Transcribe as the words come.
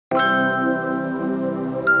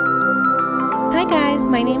guys,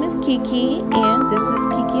 my name is Kiki and this is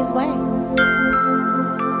Kiki's Way.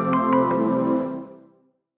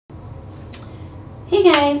 Hey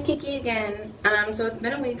guys, Kiki again. So it's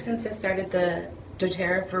been a week since I started the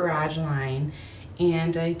doTERRA Verage line,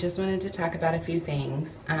 and I just wanted to talk about a few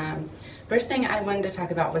things. First thing I wanted to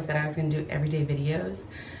talk about was that I was going to do everyday videos.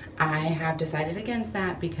 I have decided against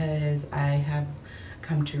that because I have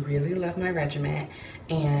come to really love my regiment,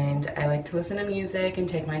 and I like to listen to music and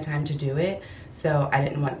take my time to do it, so I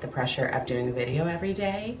didn't want the pressure of doing a video every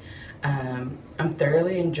day. I'm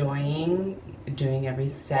thoroughly enjoying doing every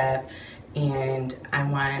step, and I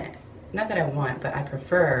want, not that I want, but I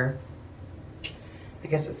prefer, I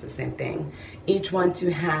guess it's the same thing, each one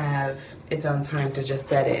to have its own time to just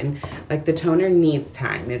set in. Like the toner needs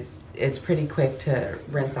time. It's pretty quick to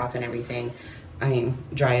rinse off and everything, I mean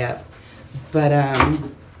dry up. But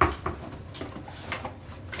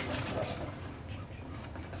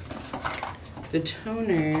the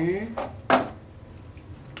toner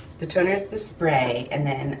is the spray, and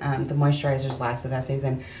then the moisturizer's last, so that stays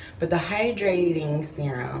in. But the hydrating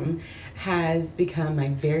serum has become my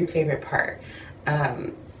very favorite part.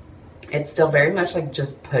 It's still very much like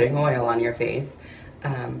just putting oil on your face,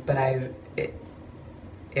 but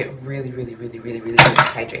it really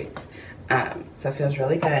hydrates. So it feels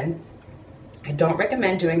really good. I don't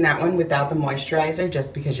recommend doing that one without the moisturizer,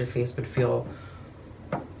 just because your face would feel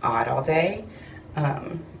odd all day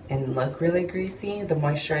and look really greasy. The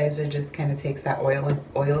moisturizer just kind of takes that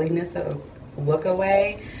oiliness of look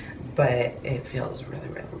away, but it feels really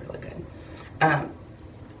good.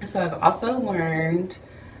 So I've also learned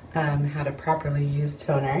how to properly use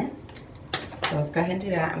toner. So let's go ahead and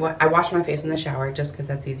do that. I wash my face in the shower just because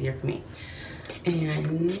that's easier for me.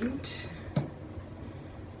 And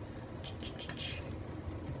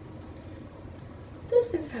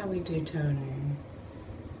this is how we do toner.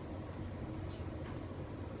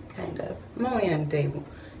 Kind of. I'm only on day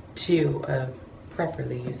 2 of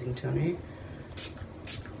properly using toner.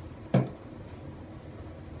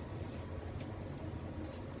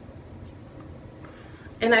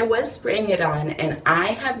 And I was spraying it on, and I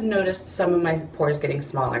have noticed some of my pores getting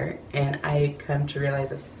smaller, and I come to realize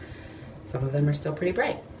this. Some of them are still pretty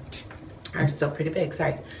bright. Are still pretty big,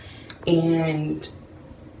 sorry. And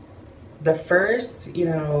the first,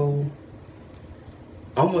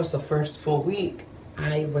 almost the first full week,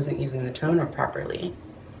 I wasn't using the toner properly.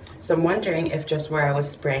 So I'm wondering if just where I was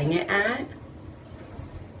spraying it at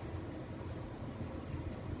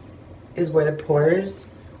is where the pores,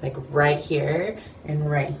 like right here and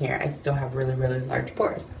right here, I still have really large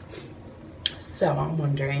pores. So I'm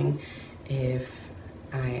wondering if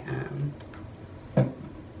I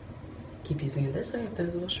keep using it this way, if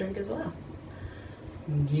those will shrink as well.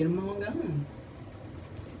 Get them all going.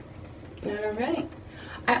 All right.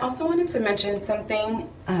 I also wanted to mention something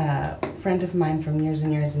a friend of mine from years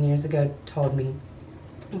and years ago told me,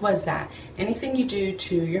 was that anything you do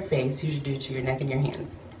to your face, you should do to your neck and your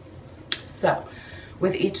hands. So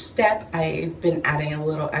with each step, I've been adding a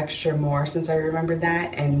little extra more since I remembered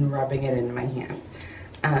that, and rubbing it into my hands.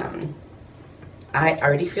 I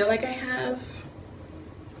already feel like I have,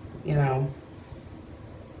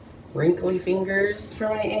 wrinkly fingers for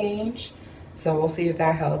my age, so we'll see if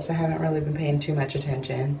that helps. I haven't really been paying too much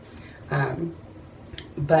attention.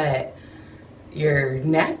 But your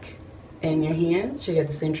neck and your hands should get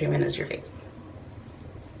the same treatment as your face.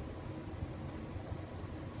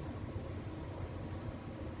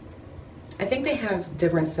 I think they have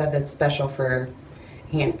different stuff that's special for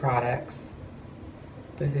hand products,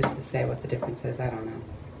 but who's to say what the difference is? I don't know.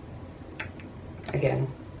 Again,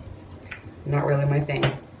 not really my thing,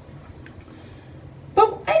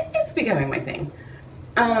 but it's becoming my thing.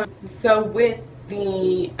 So with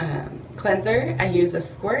the cleanser, I use a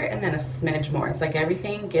squirt and then a smidge more. It's like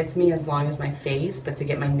everything gets me as long as my face, but to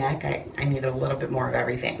get my neck, I need a little bit more of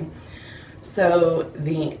everything. So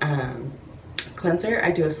the cleanser,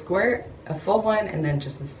 I do a squirt, a full one, and then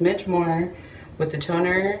just a smidge more. With the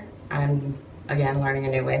toner, I'm again learning a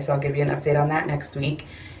new way, so I'll give you an update on that next week.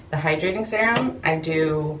 The hydrating serum, I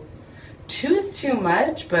do 2 is too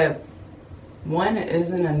much, but 1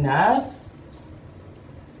 isn't enough.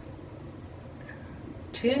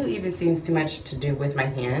 2 even seems too much to do with my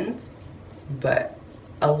hands, but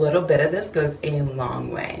a little bit of this goes a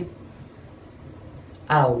long way.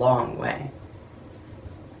 A long way.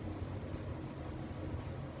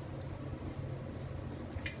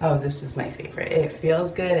 Oh, this is my favorite. It feels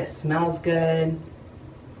good, it smells good.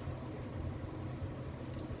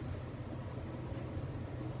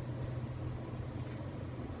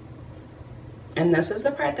 And this is the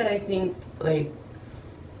part that I think, like,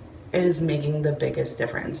 is making the biggest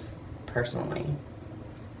difference, personally.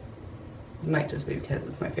 It might just be because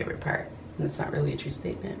it's my favorite part. And it's not really a true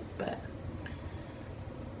statement, but.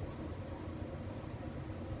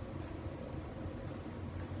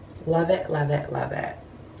 Love it, love it, love it.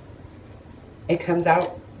 It comes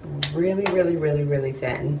out really, really, really, really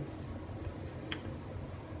thin.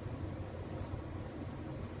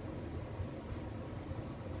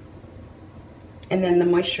 And then the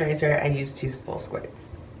moisturizer, I use 2 full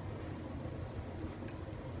squirts.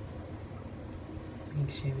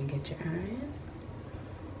 Make sure we get your eyes.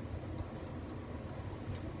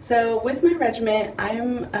 So with my regimen,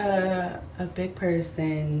 I'm a big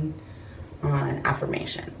person on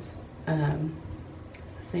affirmations.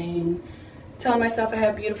 So saying, telling myself I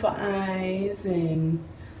have beautiful eyes and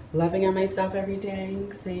loving on myself every day,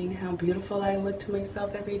 saying how beautiful I look to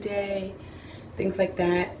myself every day, things like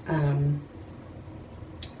that.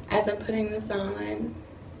 As I'm putting this on,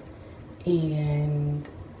 and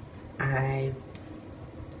I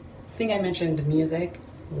think I mentioned music,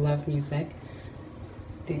 love music.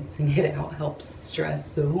 Dancing it out helps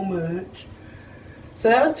stress so much. So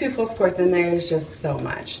that was 2 full squirts, and there's just so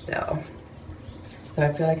much still. So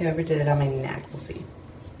I feel like I overdid it on my neck. We'll see.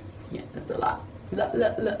 Yeah, that's a lot.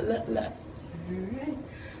 Alright.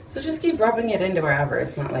 So just keep rubbing it into wherever.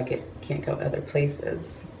 It's not like it can't go other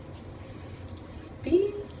places.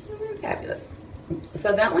 Be fabulous.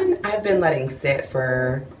 So that one I've been letting sit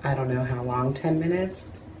for I don't know how long, 10 minutes.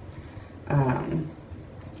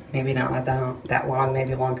 Maybe not that long,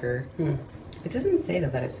 maybe longer. It doesn't say to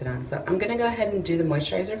let it sit on. So I'm gonna go ahead and do the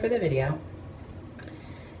moisturizer for the video.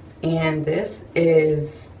 And this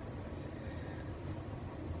is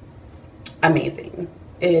amazing.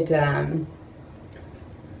 It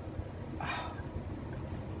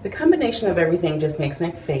the combination of everything just makes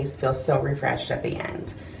my face feel so refreshed at the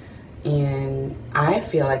end. And I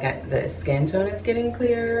feel like the skin tone is getting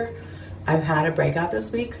clearer. I've had a breakout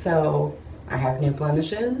this week, so I have new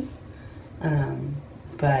blemishes.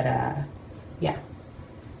 Yeah,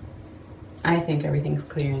 I think everything's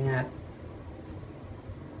clearing up.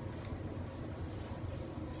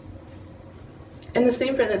 And the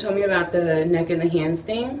same friend that told me about the neck and the hands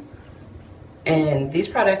thing, and these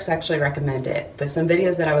products actually recommend it, but some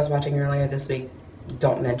videos that I was watching earlier this week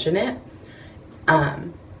don't mention it.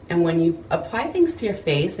 And when you apply things to your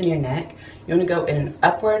face and your neck, you want to go in an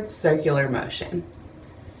upward circular motion.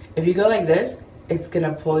 If you go like this, it's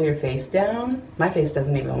gonna pull your face down. My face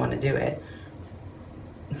doesn't even want to do it.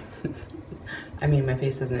 I mean, my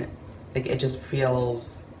face doesn't, like, it just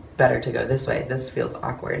feels better to go this way. This feels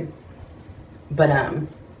awkward. But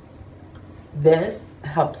this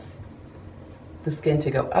helps the skin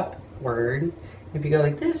to go upward. If you go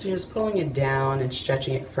like this, you're just pulling it down and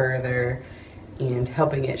stretching it further and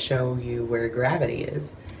helping it show you where gravity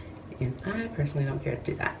is. And I personally don't care to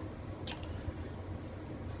do that.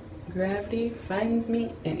 Gravity finds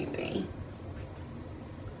me anyway.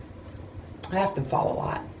 I have to fall a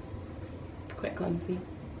lot. Quite clumsy.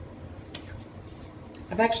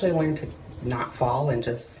 I've actually learned to not fall and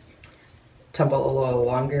just tumble a little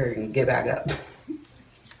longer and get back up.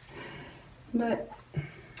 But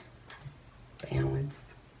balance.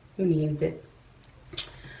 Who needs it?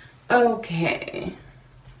 Okay.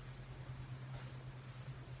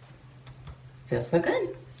 Feels so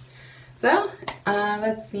good. So,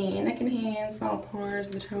 let's see. Neck and hands, small pores,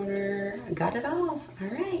 the toner. I got it all. All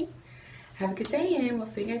right. Have a good day, and we'll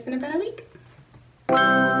see you guys in about a week.